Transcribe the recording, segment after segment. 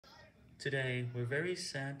Today, we're very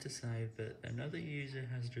sad to say that another user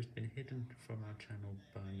has just been hidden from our channel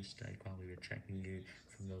by mistake while we were checking it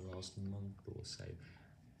from the last month or so.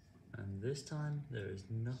 And this time, there is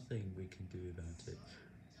nothing we can do about it,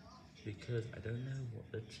 because I don't know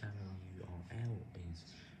what the channel URL is,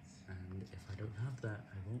 and if I don't have that,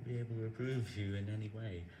 I won't be able to approve you in any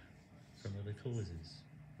way from other causes,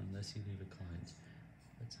 unless you leave a comment.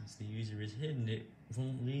 But since the user is hidden, it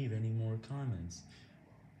won't leave any more comments.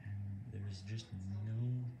 And there is just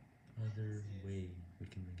no other way we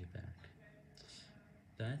can bring it back.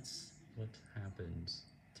 That's what happens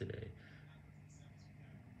today.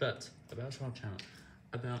 But about our channel,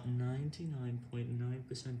 about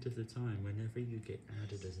 99.9% of the time, whenever you get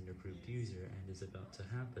added as an approved user and is about to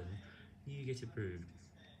happen, you get approved.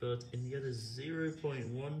 But in the other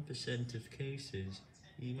 0.1% of cases,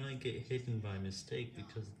 you might get hidden by mistake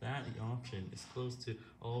because that option is close to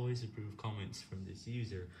always approve comments from this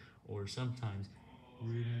user, or sometimes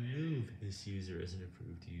remove this user as an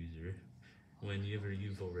approved user whenever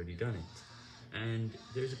you've already done it. And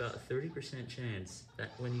there's about a 30% chance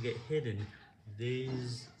that when you get hidden,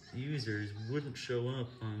 these users wouldn't show up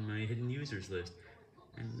on my hidden users list.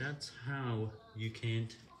 And that's how you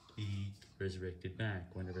can't be resurrected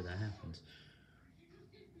back whenever that happens.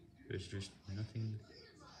 There's just nothing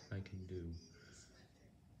I can do.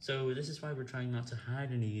 So this is why we're trying not to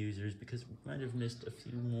hide any users, because we might have missed a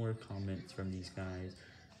few more comments from these guys,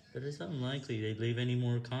 but it's unlikely they'd leave any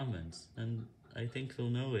more comments, and I think they'll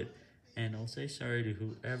know it, and I'll say sorry to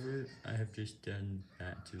whoever I have just done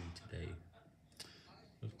that to today.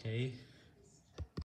 Okay?